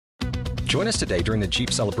Join us today during the Jeep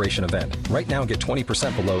Celebration event. Right now, get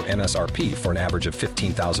 20% below MSRP for an average of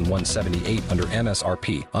 $15,178 under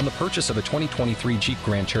MSRP on the purchase of a 2023 Jeep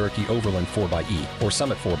Grand Cherokee Overland 4xE or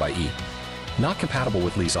Summit 4xE. Not compatible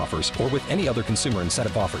with lease offers or with any other consumer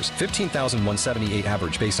incentive offers. $15,178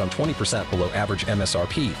 average based on 20% below average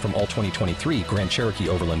MSRP from all 2023 Grand Cherokee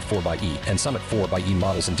Overland 4xE and Summit 4xE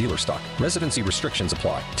models in dealer stock. Residency restrictions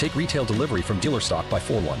apply. Take retail delivery from dealer stock by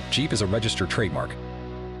 4/1. Jeep is a registered trademark.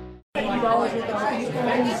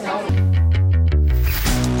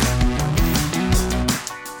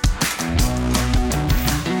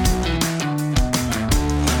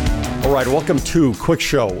 All right, welcome to Quick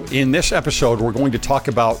Show. In this episode, we're going to talk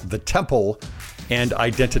about the temple and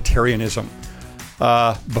identitarianism.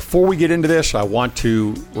 Before we get into this, I want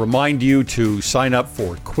to remind you to sign up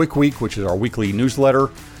for Quick Week, which is our weekly newsletter.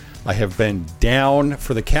 I have been down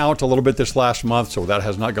for the count a little bit this last month, so that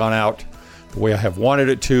has not gone out the way I have wanted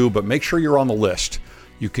it to, but make sure you're on the list.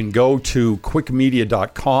 You can go to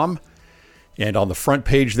quickmedia.com, and on the front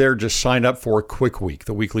page there, just sign up for Quick Week,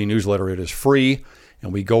 the weekly newsletter. It is free.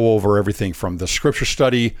 And we go over everything from the scripture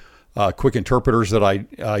study, quick interpreters that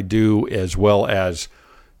I do, as well as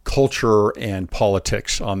culture and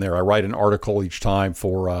politics on there. I write an article each time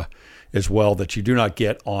for as well that you do not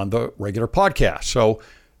get on the regular podcast. So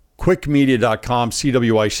quickmedia.com,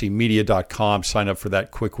 CWICmedia.com. Sign up for that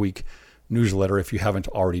Quick Week newsletter if you haven't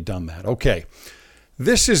already done that. Okay.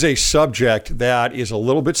 This is a subject that is a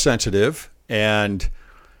little bit sensitive, and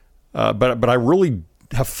but I really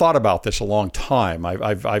have thought about this a long time.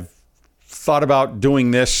 I've thought about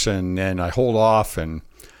doing this, and I hold off, and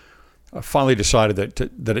I finally decided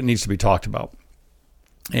that it needs to be talked about.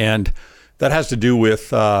 And that has to do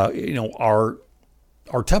with our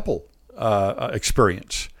temple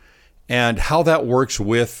experience and how that works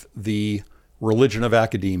with the religion of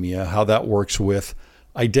academia, how that works with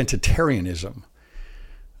identitarianism.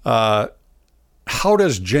 How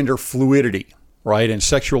does gender fluidity, right, and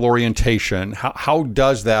sexual orientation, how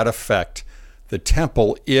does that affect the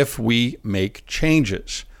temple if we make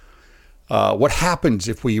changes? What happens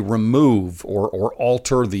if we remove or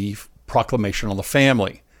alter the proclamation on the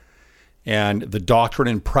family and the doctrine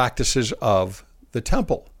and practices of the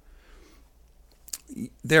temple?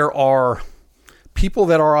 There are people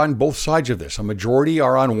that are on both sides of this. A majority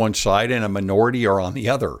are on one side and a minority are on the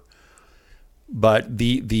other. But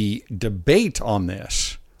the debate on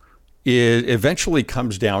this it eventually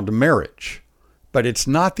comes down to marriage. But it's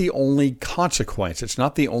not the only consequence. It's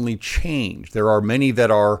not the only change. There are many that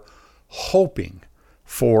are hoping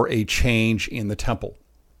for a change in the temple.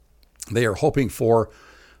 They are hoping for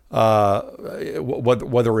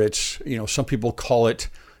whether it's, some people call it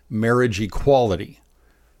marriage equality,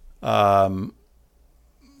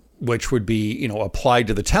 which would be, applied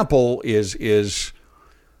to the temple is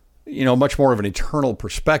much more of an eternal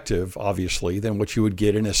perspective, obviously, than what you would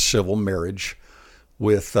get in a civil marriage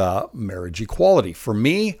with marriage equality. For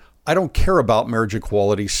me, I don't care about marriage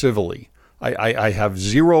equality civilly. I have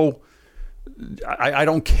zero, I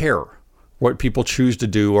don't care what people choose to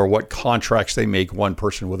do or what contracts they make one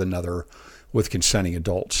person with another with consenting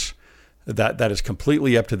adults. That is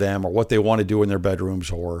completely up to them, or what they want to do in their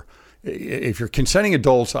bedrooms, or if you're consenting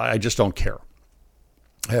adults, I just don't care.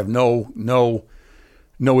 I have no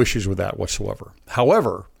issues with that whatsoever.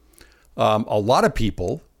 However, a lot of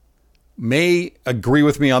people may agree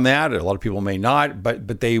with me on that. A lot of people may not,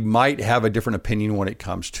 but they might have a different opinion when it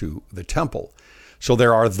comes to the temple. So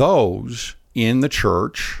there are those in the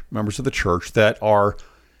church, members of the church, that are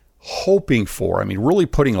hoping for, really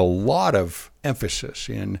putting a lot of emphasis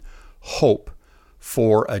in hope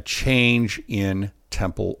for a change in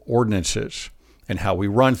temple ordinances and how we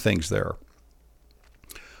run things there.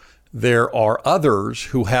 There are others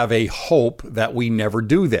who have a hope that we never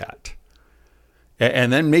do that.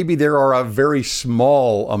 And then maybe there are a very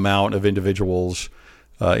small amount of individuals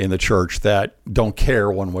in the church that don't care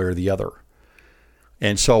one way or the other.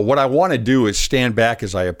 And so what I want to do is stand back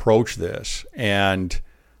as I approach this and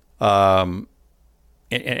approach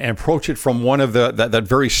it from one of that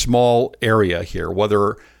very small area here.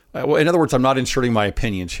 In other words, I'm not inserting my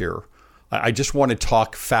opinions here. I just want to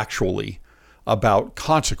talk factually about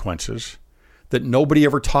consequences that nobody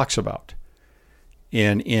ever talks about.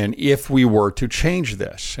 And if we were to change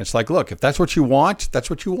this, it's like, look, if that's what you want, that's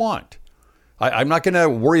what you want. I'm not going to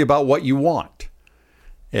worry about what you want,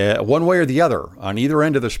 one way or the other, on either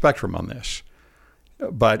end of the spectrum on this.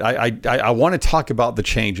 But I want to talk about the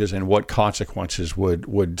changes and what consequences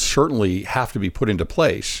would certainly have to be put into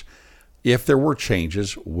place if there were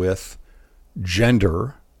changes with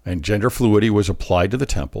gender, and gender fluidity was applied to the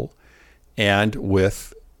temple, and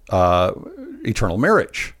with eternal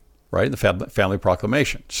marriage. right? In the family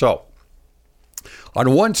proclamation. So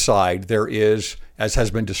on one side, there is, as has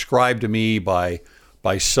been described to me by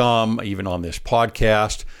some, even on this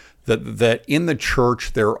podcast, that in the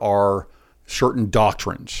church there are certain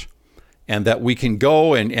doctrines, and that we can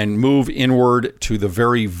go and move inward to the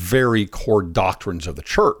very, very core doctrines of the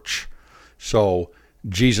church. So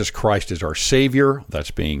Jesus Christ is our Savior.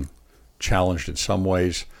 That's being challenged in some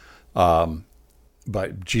ways.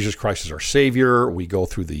 But Jesus Christ is our Savior. We go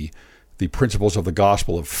through the principles of the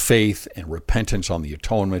gospel of faith and repentance on the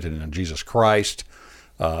atonement and on Jesus Christ,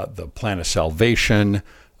 the plan of salvation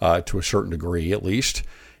to a certain degree at least,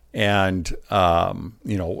 and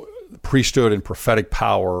priesthood and prophetic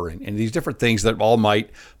power and these different things that all we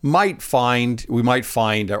might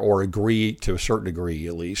find or agree to a certain degree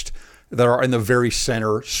at least, that are in the very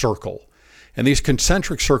center circle. And these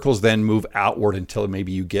concentric circles then move outward until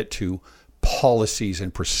maybe you get to policies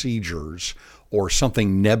and procedures or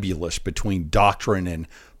something nebulous between doctrine and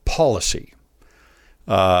policy.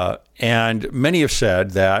 And many have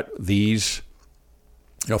said that these,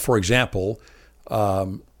 for example,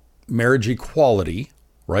 marriage equality,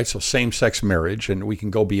 right? So same-sex marriage, and we can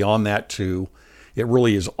go beyond that to, it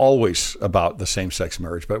really is always about the same-sex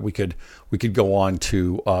marriage, but we could go on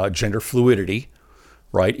to gender fluidity,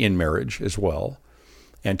 right, in marriage as well,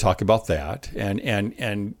 and talk about that,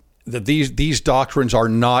 and that these doctrines are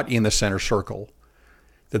not in the center circle,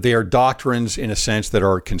 that they are doctrines in a sense that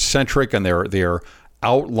are concentric, and they're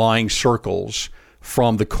outlying circles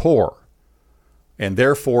from the core, and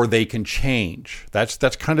therefore they can change. That's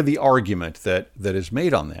kind of the argument that is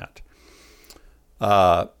made on that.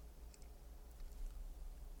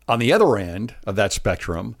 On the other end of that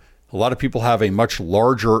spectrum, a lot of people have a much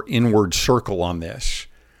larger inward circle on this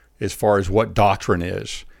as far as what doctrine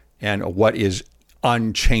is and what is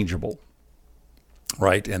unchangeable,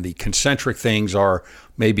 right? And the concentric things are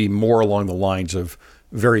maybe more along the lines of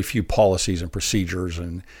very few policies and procedures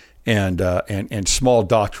and small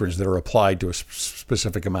doctrines that are applied to a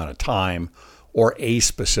specific amount of time or a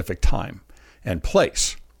specific time and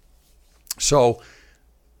place. So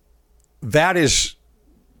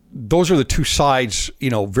those are the two sides,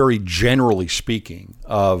 very generally speaking,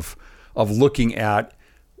 of looking at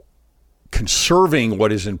conserving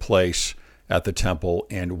what is in place at the temple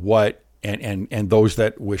and what and those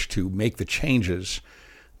that wish to make the changes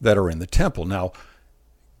that are in the temple. Now,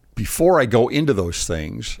 before I go into those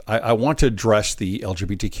things, I want to address the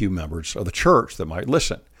LGBTQ members of the church that might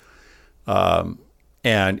listen. And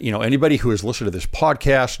anybody who has listened to this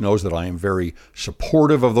podcast knows that I am very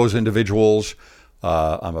supportive of those individuals.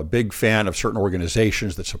 I'm a big fan of certain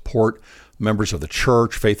organizations that support members of the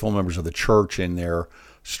church, faithful members of the church, in their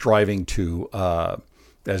striving to,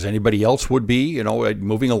 as anybody else would be,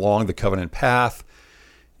 moving along the covenant path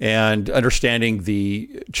and understanding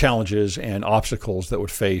the challenges and obstacles that would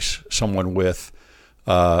face someone with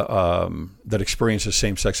that experiences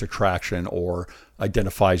same-sex attraction or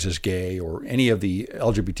identifies as gay or any of the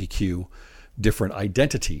LGBTQ different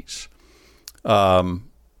identities.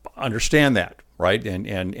 Understand that. Right,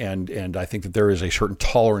 and I think that there is a certain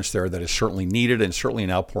tolerance there that is certainly needed, and certainly an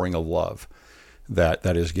outpouring of love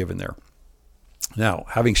that is given there. Now,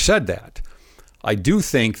 having said that, I do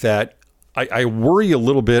think that I worry a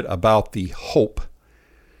little bit about the hope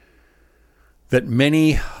that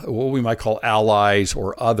many, what we might call allies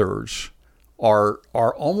or others, are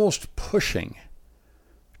almost pushing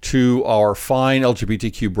to our fine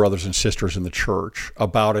LGBTQ brothers and sisters in the church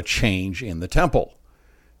about a change in the temple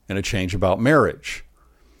and a change about marriage.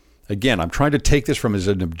 Again, I'm trying to take this from as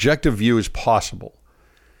an objective view as possible.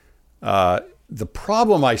 The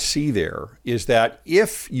problem I see there is that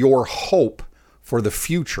if your hope for the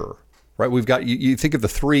future, right, we've got, you think of the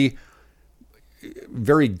three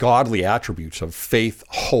very godly attributes of faith,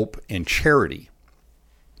 hope, and charity.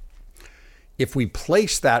 If we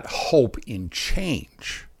place that hope in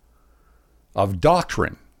change of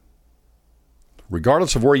doctrine,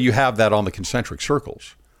 regardless of where you have that on the concentric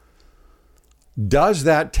circles, does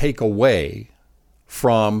that take away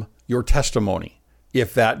from your testimony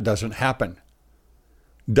if that doesn't happen?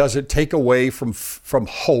 Does it take away from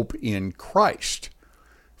hope in Christ,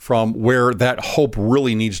 from where that hope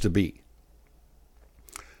really needs to be?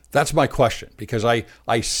 That's my question, because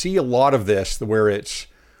I see a lot of this where it's,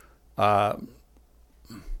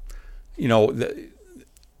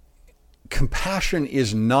 compassion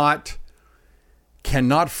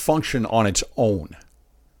cannot function on its own.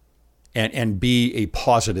 And be a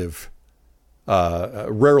positive,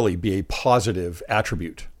 rarely be a positive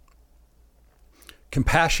attribute.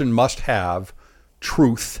 Compassion must have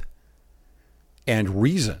truth and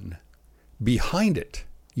reason behind it.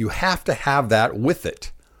 You have to have that with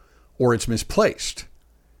it, or it's misplaced.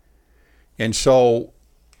 And so,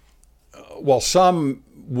 while some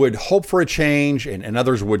would hope for a change and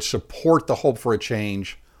others would support the hope for a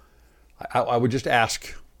change, I would just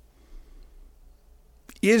ask,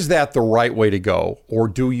 is that the right way to go? Or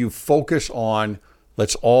do you focus on,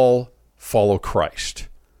 let's all follow Christ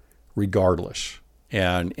regardless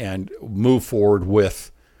and move forward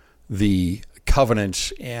with the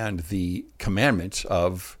covenants and the commandments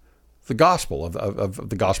of the gospel, of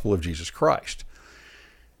the gospel of Jesus Christ?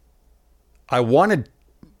 I want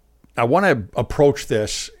to approach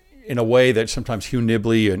this in a way that sometimes Hugh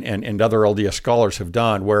Nibley and other LDS scholars have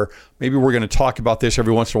done, where maybe we're going to talk about this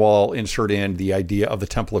every once in a while, insert in the idea of the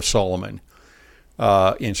Temple of Solomon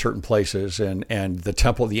in certain places, and the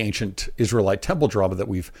temple, the ancient Israelite temple drama that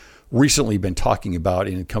we've recently been talking about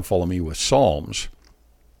in Come Follow Me with Psalms,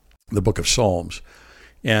 the book of Psalms,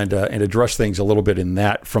 and address things a little bit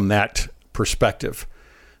from that perspective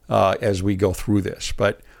as we go through this.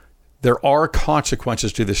 But there are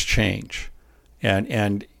consequences to this change,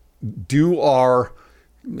 and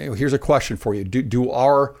here's a question for you. Do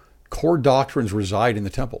our core doctrines reside in the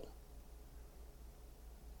temple?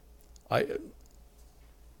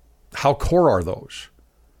 How core are those?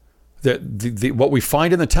 What we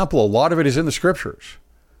find in the temple, a lot of it is in the scriptures.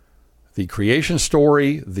 The creation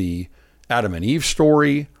story, the Adam and Eve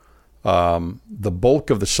story, the bulk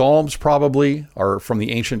of the Psalms probably are from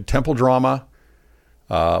the ancient temple drama.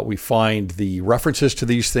 We find the references to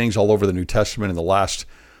these things all over the New Testament in the last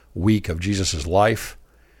week of Jesus' life.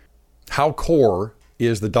 How core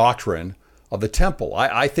is the doctrine of the temple?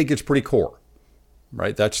 I think it's pretty core,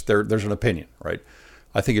 right? There's an opinion, right?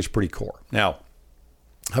 I think it's pretty core. Now,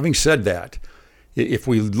 having said that, if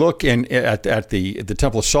we look at the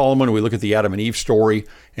Temple of Solomon, we look at the Adam and Eve story,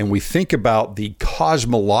 and we think about the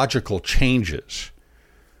cosmological changes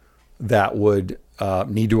that would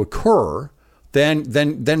need to occur, then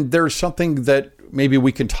there's something that maybe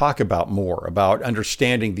we can talk about more, about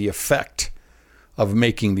understanding the effect of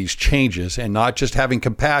making these changes and not just having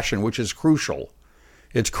compassion, which is crucial.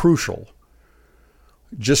 It's crucial.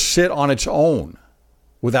 Just sit on its own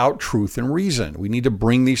without truth and reason. We need to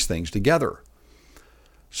bring these things together.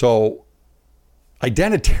 So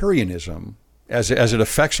identitarianism, as it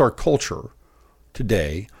affects our culture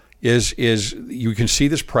today, is you can see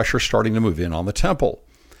this pressure starting to move in on the temple.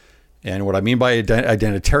 And what I mean by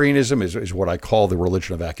identitarianism is what I call the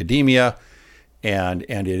religion of academia. And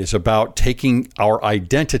it is about taking our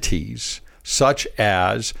identities, such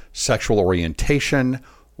as sexual orientation,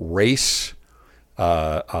 race,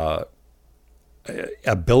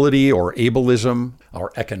 ability or ableism,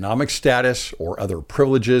 our economic status, or other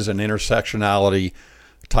privileges and intersectionality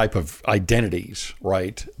type of identities,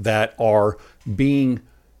 right, that are they're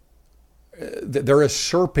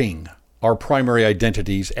usurping our primary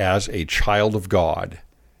identities as a child of God,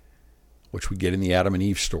 which we get in the Adam and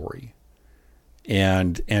Eve story.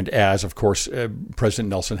 And as, of course, President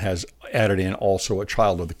Nelson has added in also a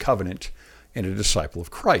child of the covenant and a disciple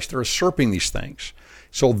of Christ. They're usurping these things.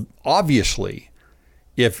 So obviously,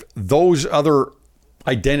 if those other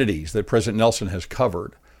identities that President Nelson has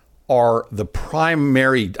covered are the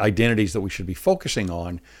primary identities that we should be focusing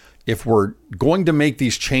on, if we're going to make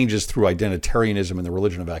these changes through identitarianism and the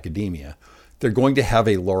religion of academia, they're going to have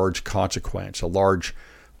a large consequence, they're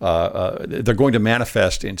going to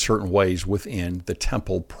manifest in certain ways within the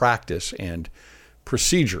temple practice and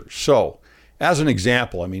procedures. So, as an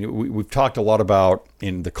example, I mean, we've talked a lot about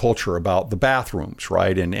in the culture about the bathrooms,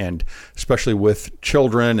 right? And especially with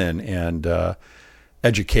children and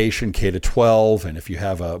education, K to 12, and if you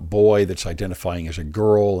have a boy that's identifying as a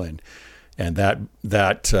girl and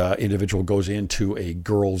that individual goes into a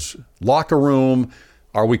girl's locker room,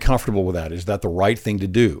 are we comfortable with that? Is that the right thing to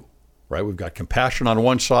do? Right? We've got compassion on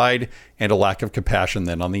one side and a lack of compassion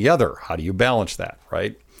then on the other. How do you balance that,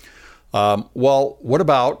 right? Well, what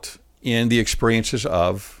about in the experiences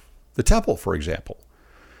of the temple, for example,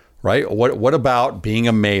 right? What about being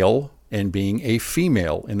a male and being a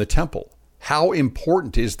female in the temple? How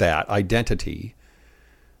important is that identity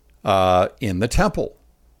in the temple,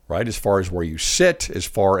 right? As far as where you sit, as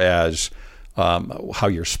far as how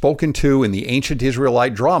you're spoken to in the ancient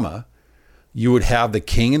Israelite drama, you would have the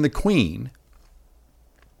king and the queen,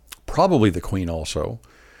 probably the queen also,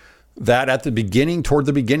 that at the beginning, toward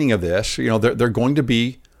the beginning of this, they're going to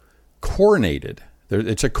be coronated.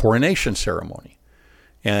 It's a coronation ceremony.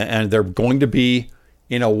 And they're going to be,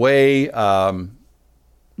 in a way,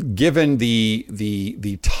 given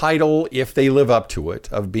the title, if they live up to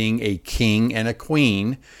it, of being a king and a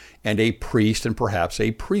queen and a priest and perhaps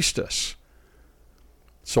a priestess.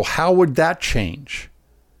 So how would that change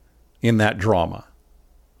in that drama,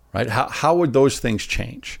 right? How would those things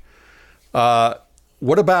change?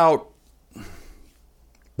 What about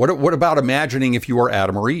imagining if you were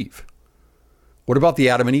Adam or Eve? What about the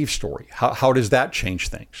Adam and Eve story? How does that change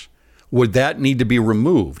things? Would that need to be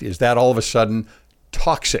removed? Is that all of a sudden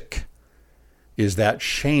toxic? Is that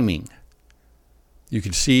shaming? You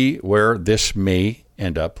can see where this may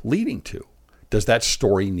end up leading to. Does that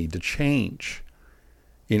story need to change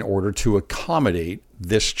in order to accommodate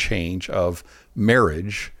this change of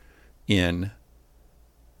marriage in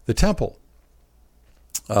the temple?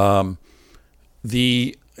 Going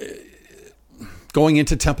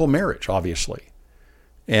into temple marriage, obviously,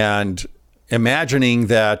 and imagining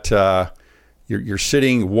that you're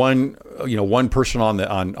sitting one person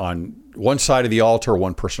on one side of the altar,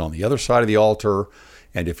 one person on the other side of the altar,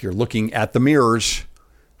 and if you're looking at the mirrors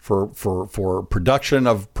for production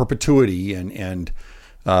of perpetuity and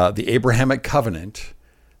the Abrahamic covenant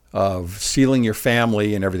of sealing your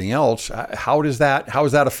family and everything else, how is that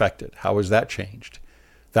affected? How is that changed?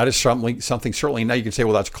 That is something certainly. Now you can say,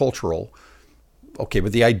 well, that's cultural. Okay,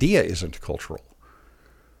 but the idea isn't cultural.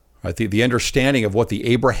 Right? The understanding of what the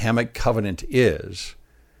Abrahamic covenant is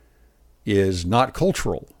not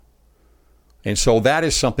cultural. And so that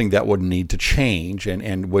is something that would need to change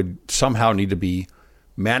and would somehow need to be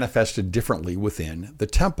manifested differently within the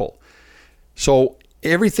temple. So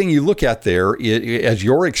everything you look at there, as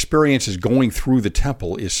your experience is going through the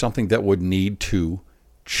temple, is something that would need to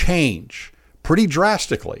change pretty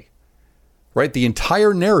drastically, right? The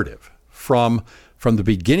entire narrative from the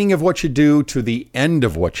beginning of what you do to the end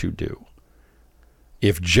of what you do.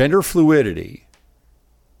 If gender fluidity,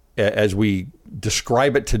 as we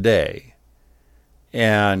describe it today,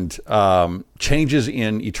 and changes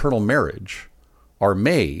in eternal marriage are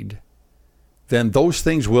made, then those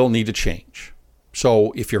things will need to change.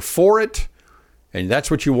 So if you're for it, and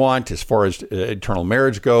that's what you want as far as eternal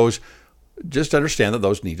marriage goes, just understand that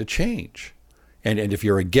those need to change. And if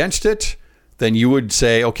you're against it, then you would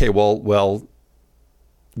say, okay, well,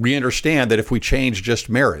 we understand that if we change just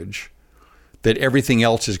marriage, that everything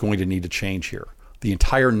else is going to need to change here. The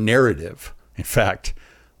entire narrative, in fact,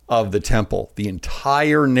 of the temple, the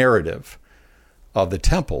entire narrative of the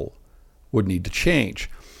temple would need to change.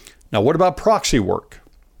 Now, what about proxy work?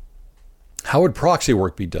 How would proxy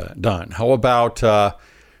work be done? How about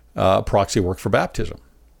proxy work for baptism?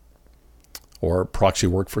 Or proxy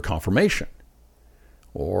work for confirmation?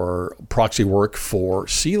 Or proxy work for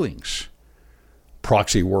sealings?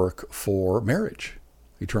 Proxy work for marriage,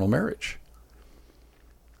 eternal marriage?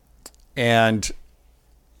 And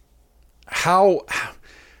how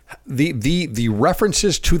the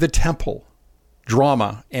references to the temple,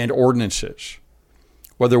 drama, and ordinances,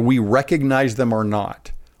 whether we recognize them or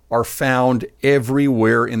not, are found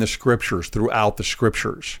everywhere in the scriptures, throughout the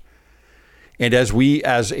scriptures. And as we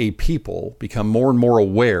as a people become more and more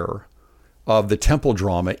aware of the temple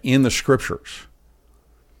drama in the scriptures,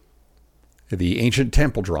 the ancient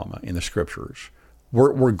temple drama in the scriptures,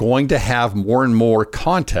 we're going to have more and more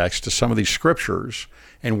context to some of these scriptures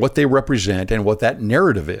and what they represent and what that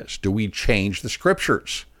narrative is. Do we change the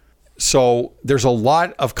scriptures? So there's a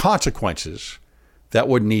lot of consequences that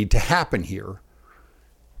would need to happen here.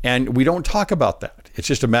 And we don't talk about that. It's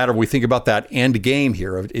just a matter of we think about that end game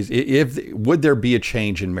here. Would there be a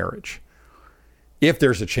change in marriage? If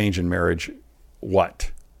there's a change in marriage,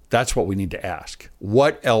 what? That's what we need to ask.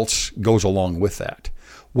 What else goes along with that?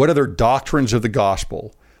 What other doctrines of the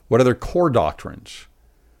gospel, what other core doctrines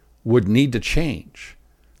would need to change?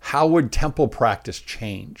 How would temple practice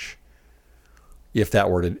change if that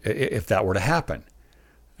were to happen?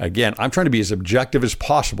 Again, I'm trying to be as objective as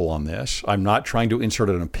possible on this. I'm not trying to insert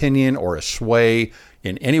an opinion or a sway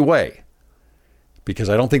in any way, because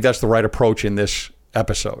I don't think that's the right approach in this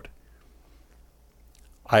episode.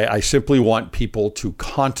 I simply want people to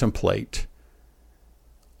contemplate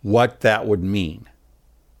what that would mean.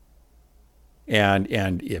 And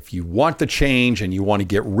if you want the change and you want to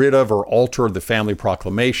get rid of or alter the family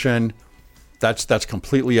proclamation, that's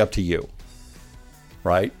completely up to you,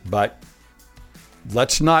 right? But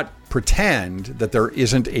let's not pretend that there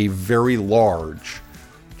isn't a very large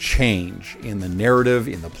change in the narrative,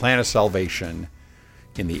 in the plan of salvation,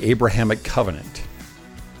 in the Abrahamic covenant,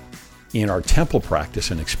 in our temple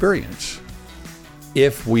practice and experience,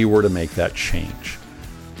 if we were to make that change.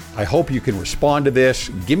 I hope you can respond to this.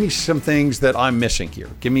 Give me some things that I'm missing here.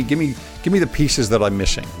 Give me the pieces that I'm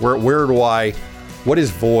missing. What is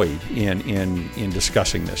void in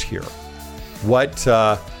discussing this here? What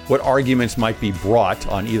arguments might be brought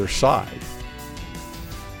on either side?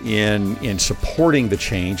 in supporting the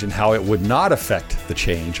change and how it would not affect the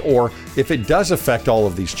change. Or if it does affect all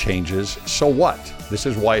of these changes, so what? This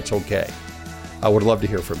is why it's okay. I would love to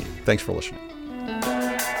hear from you. Thanks for listening.